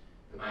churches,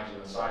 the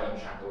Magdalen Asylum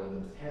Chapel and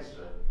the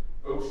Bethesda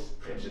both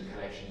printed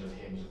collections of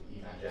hymns of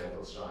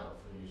evangelical style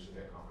for the use of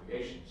their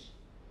congregations.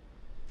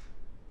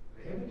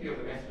 The hymnody of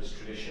the Methodist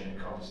tradition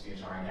encompassed the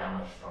entire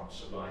gamut from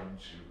sublime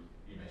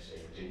to, you may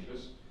say,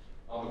 ridiculous.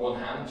 On the one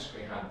hand,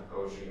 we had the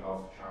poetry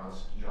of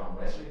Charles and John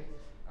Wesley,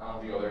 and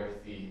on the other,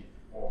 the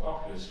more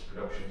populist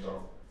productions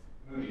of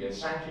Moody and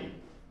Sankey,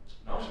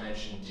 not to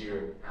mention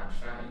dear Aunt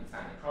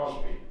Fanny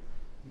Crosby.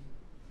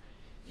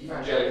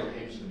 Evangelical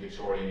hymns in the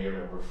Victorian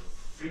era were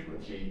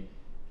frequently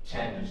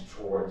tended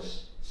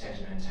towards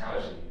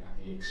sentimentality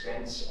at the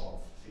expense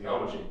of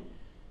theology,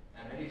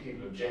 and many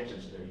people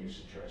objected to their use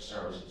in church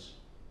services.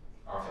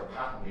 Arthur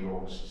Patton, the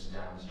organist of St.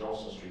 Anne's,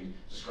 Dawson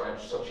Street,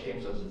 described such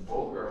hymns as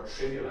vulgar,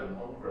 trivial and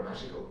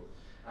ungrammatical,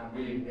 and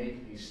William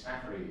Makepeace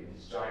Thackeray, in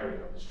his diary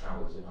of his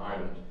travels in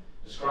Ireland,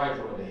 described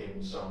one of the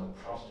hymns sung at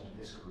the Protestant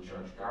Episcopal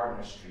Church,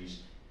 Gardiner Street,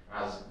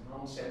 as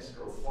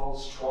nonsensical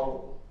false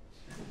twaddle.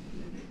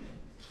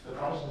 The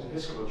Protestant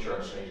Episcopal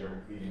Church,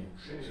 later reading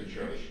Trinity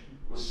Church,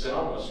 was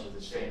synonymous with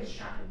its famous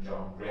chaplain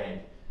John Gregg,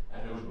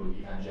 a notable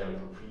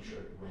evangelical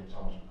preacher who went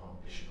on to become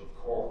Bishop of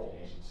Cork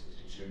in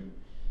 1862.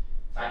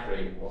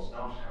 Thackeray was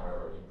not,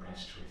 however,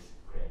 impressed with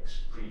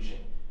Gregg's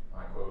preaching.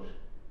 I quote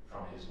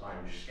from his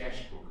Irish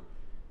sketchbook: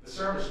 "The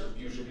service was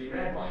beautifully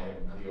read by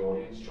him, and the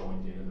audience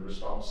joined in the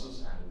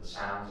responses and in the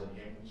psalms and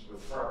hymns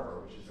with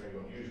fervour, which is very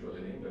unusual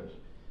in England.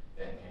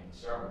 Then came the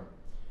sermon.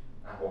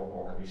 And what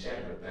more can be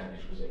said of it than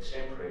it was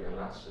extempore and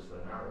lasted for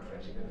an hour and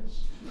 20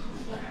 minutes.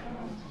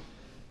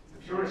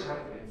 The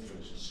puritanical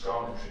influence of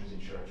strong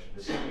intrinsic church,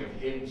 the singing of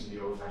hymns in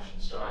the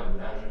old-fashioned style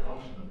without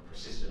accompaniment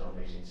persisted on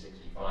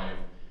 1865,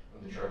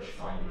 when the church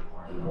finally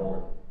acquired an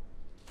organ.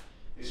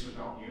 This was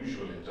not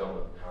usual in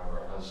Dublin,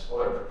 however, as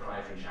other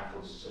proprietary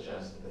chapels such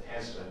as the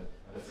Bethesda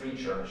and the Free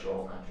Church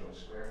off Mountjoy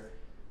Square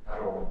had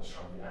organs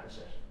from the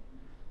outset.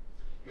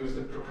 It was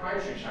the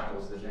proprietary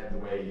chapels that led the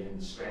way in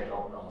the spread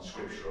of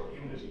non-scriptural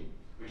hymnody,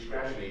 which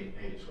gradually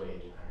made its way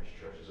into parish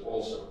churches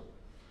also.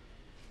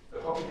 The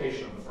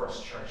publication of the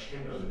first church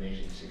hymnal in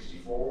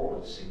 1864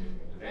 was a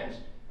significant event,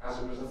 as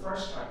it was the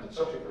first time that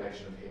such a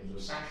collection of hymns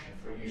was sanctioned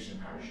for use in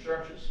parish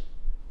churches.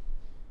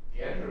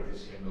 The editor of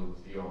this hymnal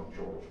was the young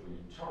George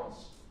William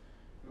Torrance,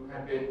 who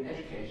had been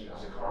educated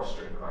as a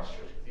chorister in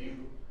Christchurch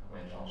Cathedral and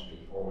went on to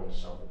be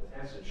organist of the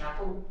Bethesda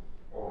Chapel,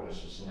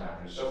 organist of St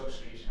Andrew's, Suffolk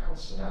Street and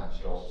St Anne's,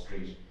 Dawson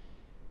Street,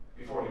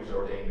 before he was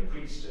ordained a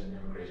priest and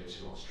emigrated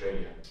to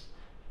Australia.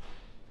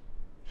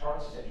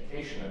 Torrance's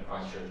education at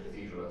Christchurch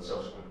Cathedral and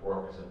subsequent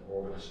work as an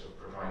organist of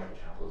proprietary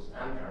chapels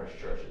and parish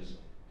churches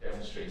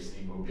demonstrates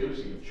the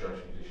mobility of church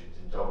musicians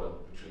in Dublin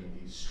between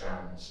these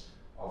strands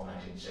of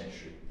 19th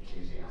century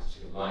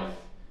ecclesiastical life.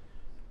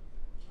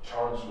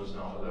 Torrance was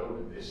not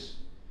alone in this.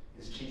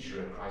 His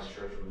teacher at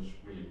Christchurch was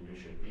William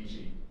Richard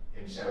Beattie,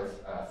 himself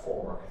a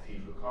former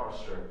cathedral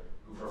chorister,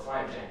 who for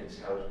 5 decades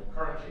held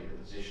concurrently the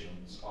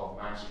positions of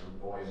Master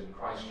of Boys at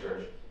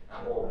Christchurch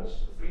and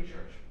organist of the Free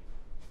Church.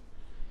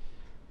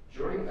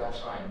 During that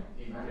time,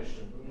 he managed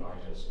to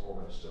moonlight as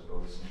organist of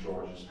both St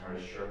George's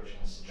Parish Church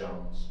and St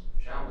John's,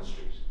 Shambles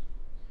Street.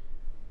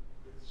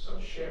 With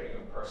such sharing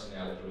of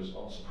personnel, it was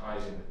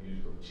unsurprising that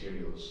musical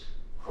materials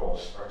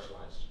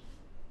cross-fertilised.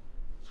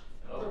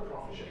 Another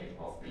protege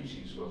of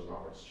Beattie's was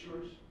Robert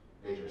Stuart,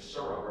 later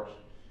Sir Robert,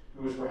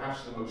 who was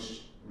perhaps the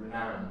most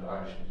renowned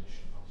Irish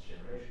musician of his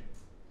generation.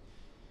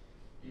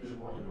 He was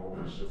appointed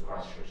organist of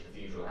Christchurch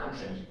Cathedral and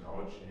Trinity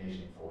College in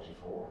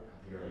 1844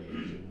 at the early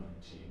age of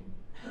 19,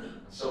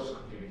 and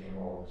subsequently became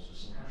organist of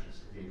St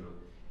Patrick's Cathedral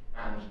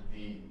and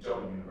the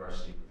Dublin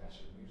University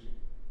Professor of Music.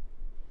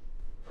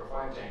 For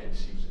 5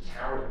 decades he was a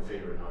towering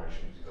figure in Irish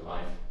musical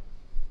life,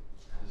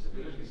 and his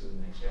abilities as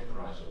an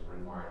extemporizer were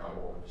admired by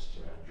organists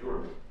around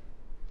Europe.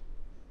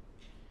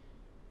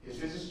 His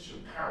visits to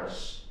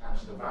Paris and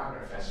to the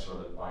Wagner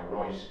Festival at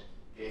Bayreuth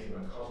gave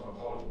him a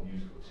cosmopolitan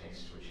musical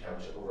taste which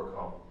helped to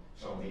overcome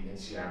some of the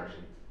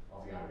insularity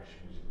of the Irish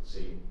musical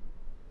scene.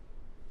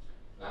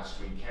 Last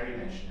week, Kerry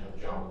mentioned how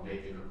the job of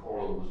late vicar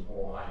choral was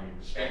more highly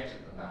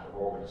respected than that of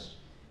organist.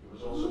 It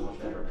was also much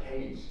better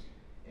paid.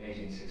 In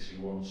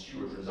 1861,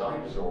 Stuart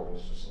resigned as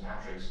organist of St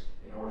Patrick's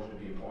in order to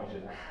be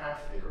appointed a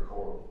half vicar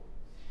choral.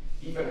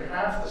 Even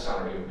half the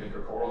salary of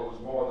vicar choral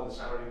was more than the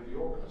salary of the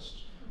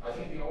organist. I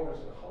think the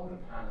organist had £100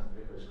 and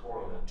the vicar's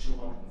choral had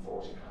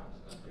 £240 in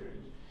that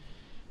period.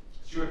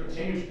 Stuart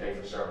continued to pay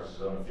for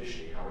services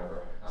unofficially,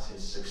 however, as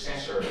his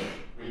successor,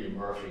 William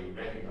Murphy,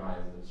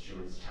 recognised that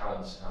Stuart's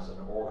talents as an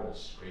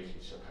organist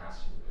greatly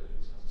surpassed his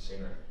abilities as a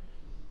singer.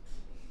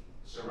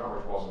 Sir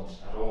Robert wasn't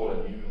at all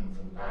immune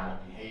from the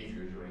bad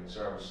behaviour during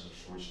services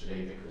for which the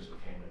lay vicars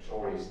became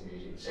notorious in the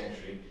 18th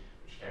century,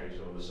 which Kerry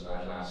told us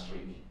about last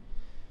week.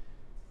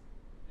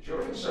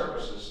 During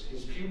services,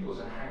 his pupils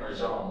and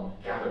hangers-on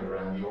gathered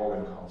around the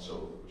organ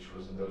console, which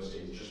was in those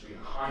days just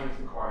behind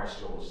the choir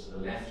stalls to the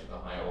left of the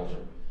high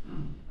altar.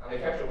 And they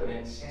kept up an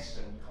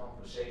incessant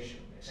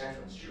conversation, except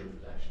when Stuart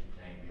was actually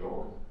playing the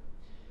organ.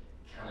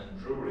 Canon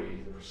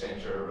Drury, the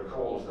precentor,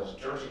 recalled that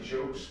dirty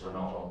jokes were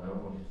not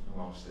unknown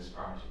amongst this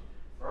party,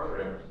 further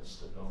evidence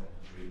that nothing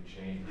has really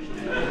changed.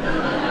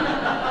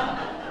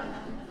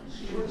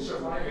 Stuart's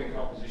surviving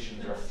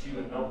compositions are few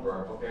in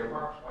number, but they're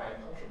marked by a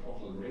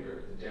contrapuntal rigour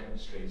that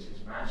demonstrates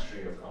his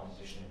mastery of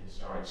composition in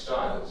historic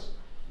styles,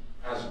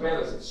 as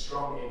well as its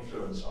strong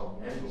influence of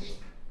Mendelssohn.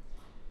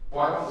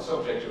 While on the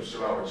subject of Sir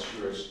Robert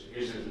Stewart,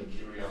 here's a little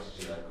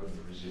curiosity that I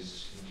couldn't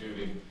resist,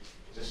 including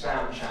the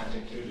psalm chant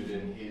included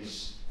in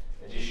his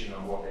edition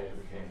of what later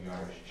became the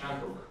Irish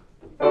chant book.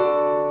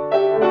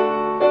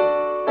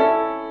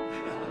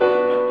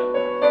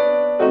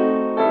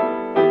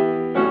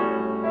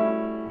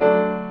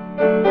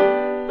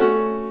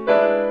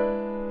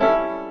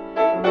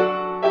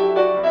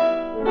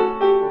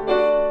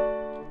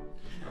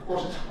 Of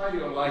course, it's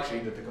highly unlikely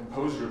that the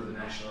composer of the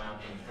national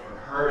anthem ever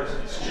heard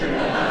this tune,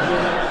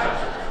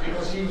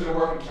 because he was a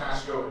working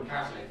class Roman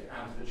Catholic,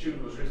 and the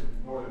tune was written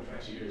more than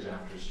 20 years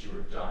after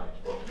Stuart died.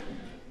 But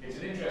it's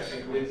an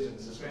interesting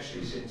coincidence,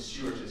 especially since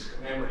Stuart is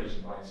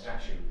commemorated by a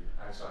statue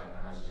outside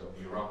the houses of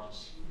the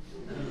Oireachtas.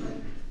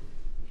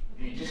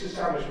 The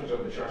disestablishment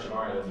of the Church of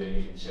Ireland in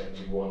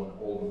 1871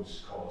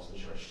 almost caused the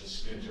church to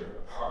splinter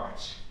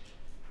apart.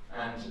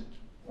 And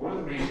one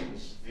of the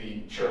reasons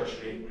the church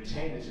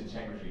retained its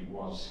integrity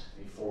was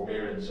the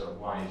forbearance of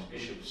wise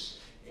bishops,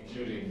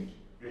 including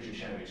Richard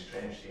Chenwick's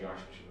Trench, the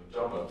Archbishop of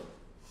Dublin.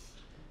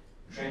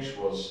 Trench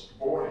was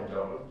born in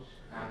Dublin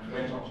and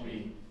went on to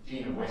be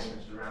Dean of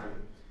Westminster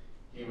Abbey.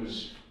 He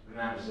was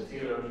renowned as a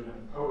theologian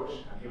and a poet,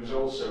 and he was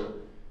also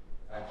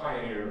a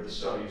pioneer of the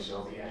studies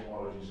of the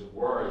etymologies of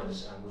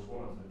words, and was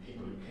one of the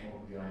people who came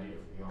up with the idea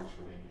for the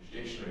Oxford English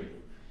Dictionary.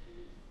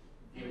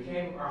 He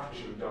became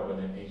Archbishop of Dublin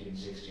in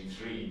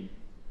 1863,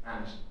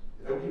 and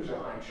though he was a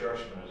high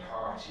churchman at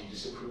heart, he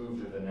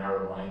disapproved of the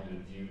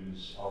narrow-minded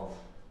views of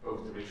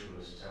both the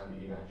ritualists and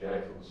the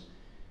evangelicals,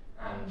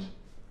 and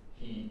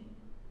he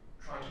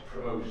tried to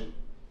promote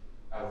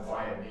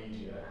via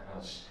media,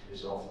 as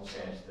is often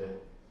said,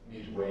 the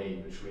midway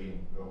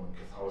between Roman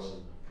Catholicism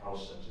and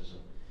Protestantism.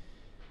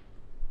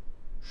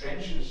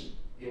 Trench's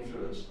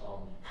influence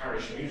on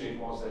parish music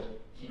was that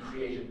he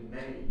created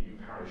many new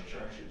parish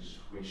churches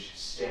which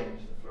stemmed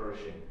the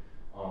flourishing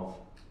of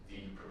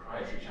the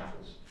proprietary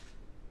chapels.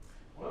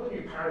 One of the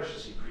new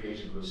parishes he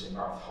created was in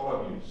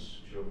Bartholomew's,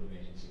 which opened in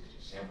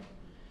 1867.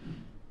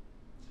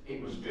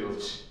 It was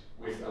built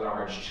with a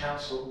large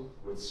chancel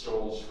with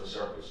stalls for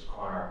circus,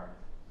 choir,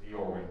 the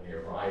organ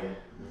nearby,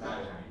 without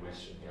any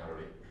western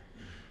gallery.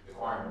 The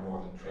choir were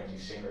more than 20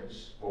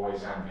 singers,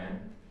 boys and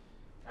men,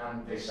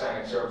 and they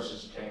sang at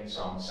services playing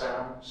some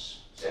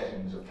psalms,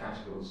 settings of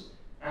canticles,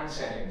 and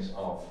settings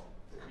of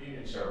the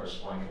communion service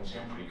by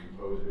contemporary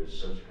composers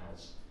such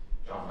as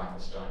John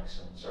Baptist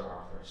Dykes and Sir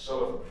Arthur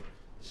Sullivan.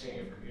 The singing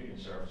of communion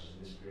services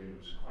in this period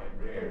was quite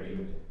rare,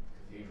 even in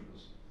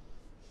cathedrals.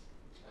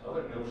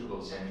 Another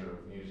notable centre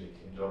of music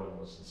in Dublin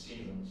was St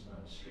Stephen's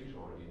Mount Street,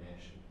 already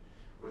mentioned,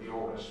 where the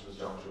organist was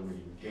Dr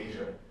William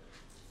Gator,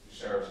 who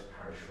served the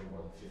parish for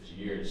more than 50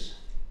 years.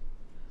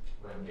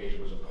 When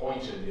Gator was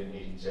appointed in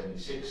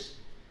 1876,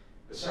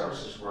 the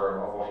services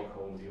were of what he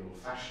called the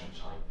old-fashioned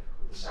type,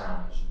 with the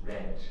psalms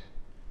read.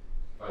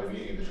 By the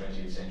beginning of the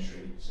 20th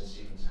century, St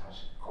Stephen's had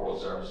choral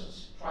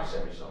services twice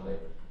every Sunday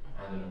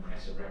and an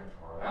impressive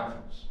repertoire of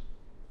anthems.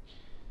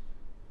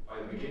 By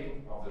the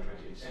beginning of the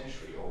 20th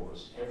century,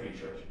 almost every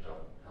church in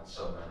Dublin had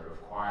some manner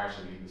of choir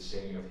to lead the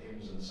singing of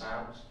hymns and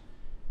psalms.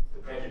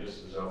 The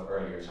prejudices of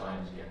earlier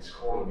times against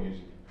choral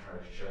music in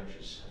parish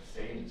churches have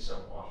faded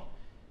somewhat,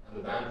 and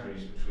the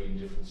boundaries between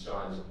different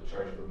styles of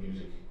liturgical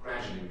music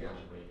gradually began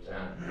to break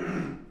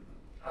down.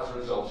 As a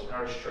result,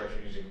 parish church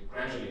music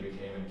gradually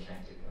became an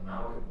eclectic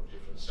amalgam of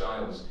different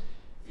styles,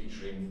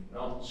 featuring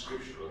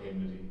non-scriptural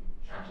hymnody,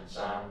 chanted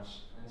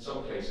psalms, and in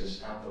some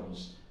places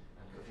anthems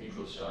and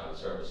cathedral-style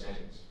service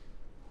settings.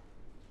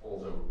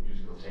 Although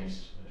musical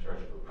taste and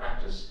liturgical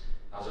practice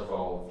has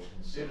evolved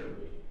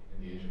considerably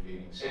in the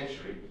intervening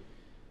century,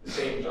 the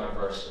same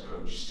diverse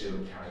approach still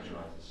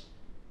characterises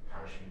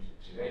parish music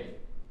today.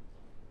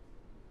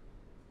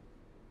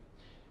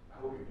 I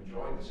hope you've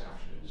enjoyed this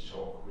afternoon's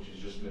talk, which has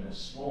just been a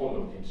small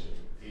look into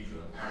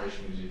cathedral and parish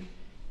music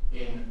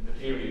in the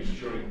period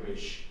during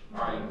which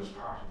Ireland was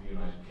part of the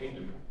United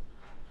Kingdom.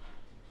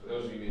 For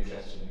those of you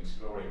interested in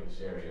exploring this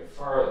area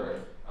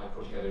further, I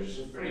put together just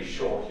a very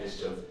short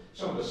list of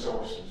some of the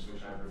sources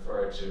which I've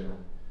referred to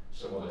and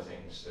some other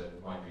things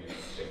that might be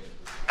interesting.